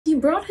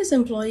brought his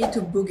employee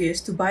to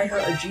Bugis to buy her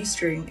a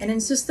G-string and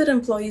insisted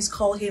employees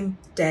call him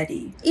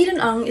Daddy. Eden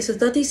Ang is a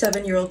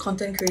 37-year-old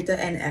content creator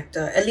and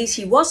actor. At least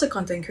he was a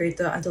content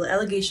creator until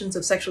allegations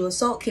of sexual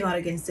assault came out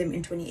against him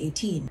in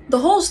 2018. The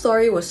whole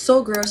story was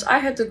so gross, I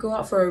had to go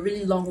out for a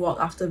really long walk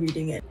after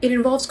reading it. It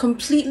involves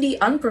completely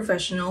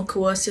unprofessional,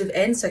 coercive,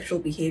 and sexual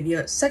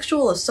behavior,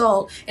 sexual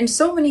assault, and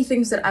so many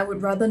things that I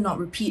would rather not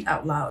repeat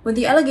out loud. When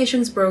the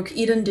allegations broke,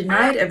 Eden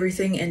denied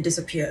everything and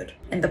disappeared.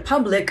 And the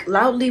public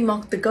loudly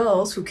mocked the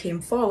girls who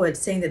came forward,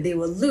 saying that they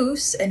were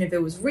loose and if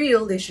it was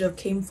real, they should have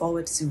came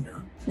forward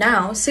sooner.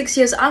 Now, 6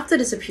 years after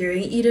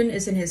disappearing, Eden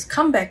is in his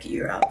comeback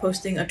era,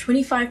 posting a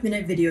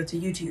 25-minute video to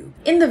YouTube.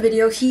 In the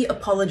video, he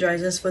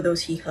apologizes for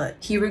those he hurt.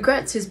 He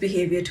regrets his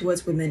behavior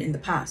towards women in the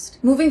past.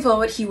 Moving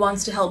forward, he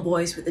wants to help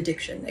boys with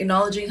addiction,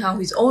 acknowledging how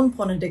his own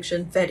porn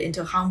addiction fed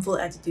into harmful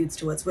attitudes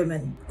towards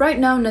women. Right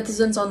now,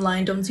 netizens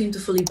online don't seem to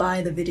fully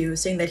buy the video,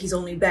 saying that he's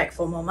only back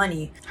for more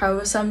money.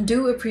 However, some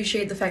do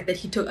appreciate the fact that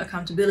he took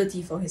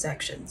accountability for his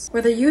actions.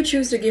 Whether you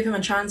choose to give him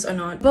a chance or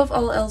not, above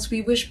all else,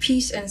 we wish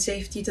peace and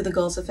safety to the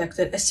girls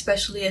affected,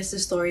 especially as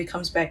this story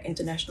comes back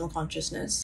into national consciousness.